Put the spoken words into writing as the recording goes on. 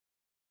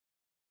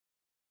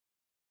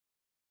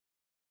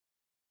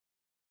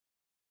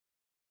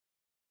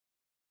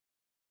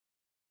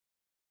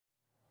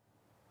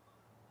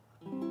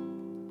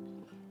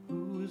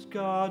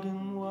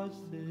garden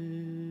was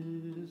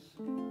this?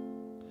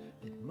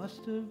 It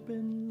must have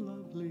been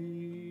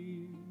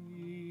lovely.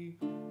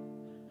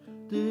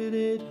 Did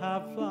it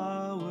have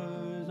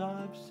flowers?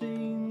 I've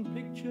seen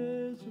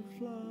pictures of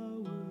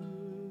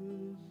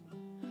flowers,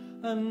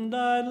 and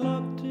I'd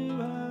love to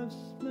have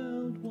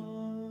smelled one.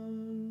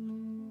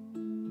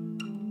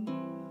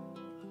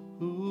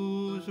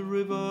 Whose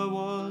river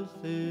was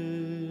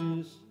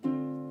this?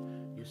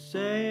 You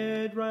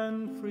say it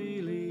ran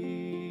freely.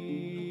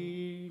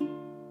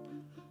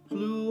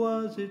 Blue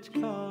was its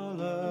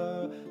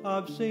color.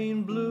 I've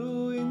seen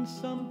blue in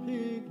some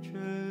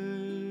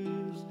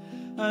pictures,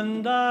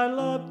 and I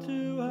love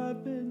to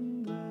have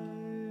been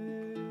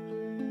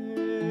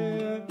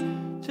there.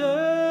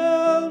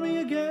 Tell me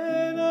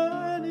again,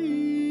 I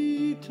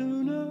need to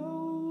know.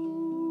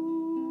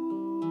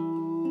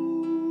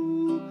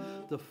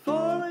 The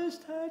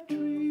forest had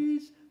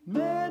trees,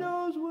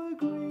 meadows were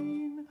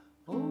green,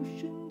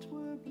 oceans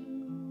were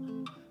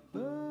blue,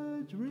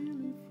 birds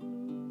really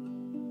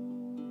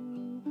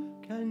flew.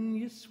 Can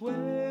you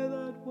swear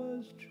that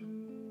was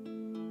true?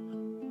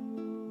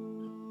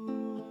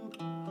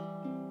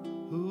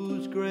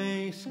 Whose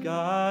grey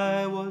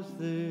sky was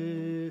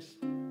this?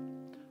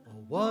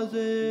 Or was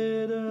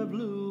it a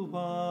blue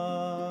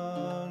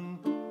one?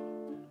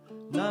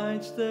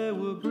 Nights there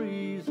were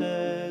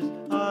breezes,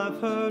 I've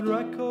heard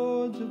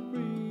records of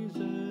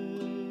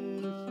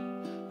breezes,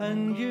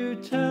 and you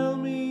tell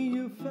me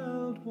you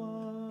felt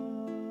one.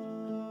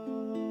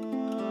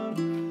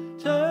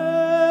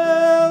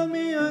 Tell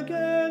me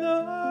again,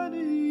 I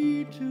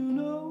need to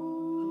know.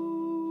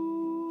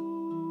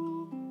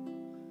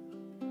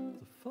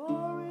 The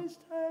forest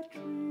had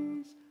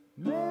trees,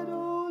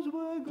 meadows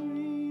were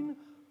green,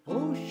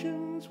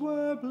 oceans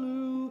were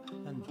blue,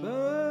 and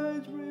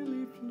birds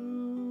really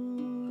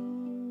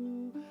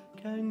flew.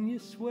 Can you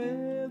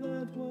swear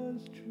that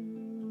was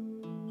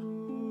true?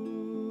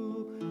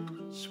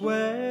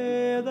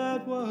 Swear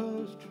that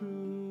was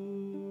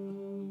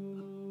true.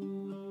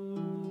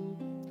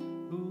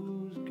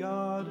 Whose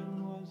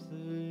garden was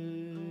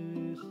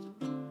this?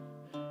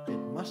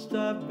 It must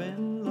have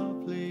been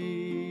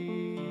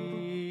lovely.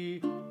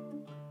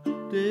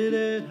 Did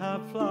it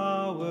have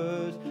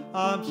flowers?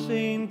 I've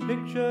seen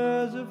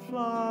pictures of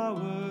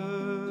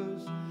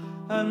flowers,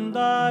 and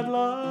I'd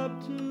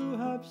love to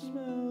have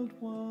smelled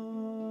one.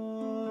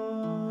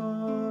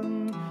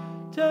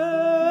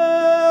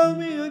 Tell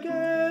me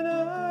again,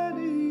 I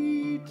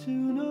need to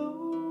know.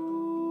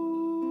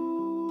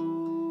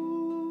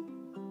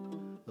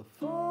 The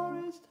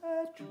forest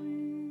had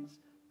trees,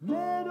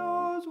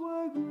 meadows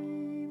were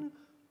green,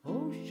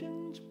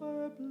 oceans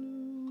were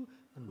blue,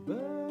 and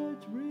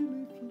birds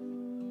really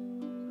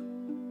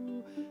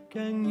flew.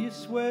 Can you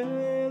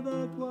swear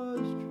that was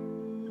true?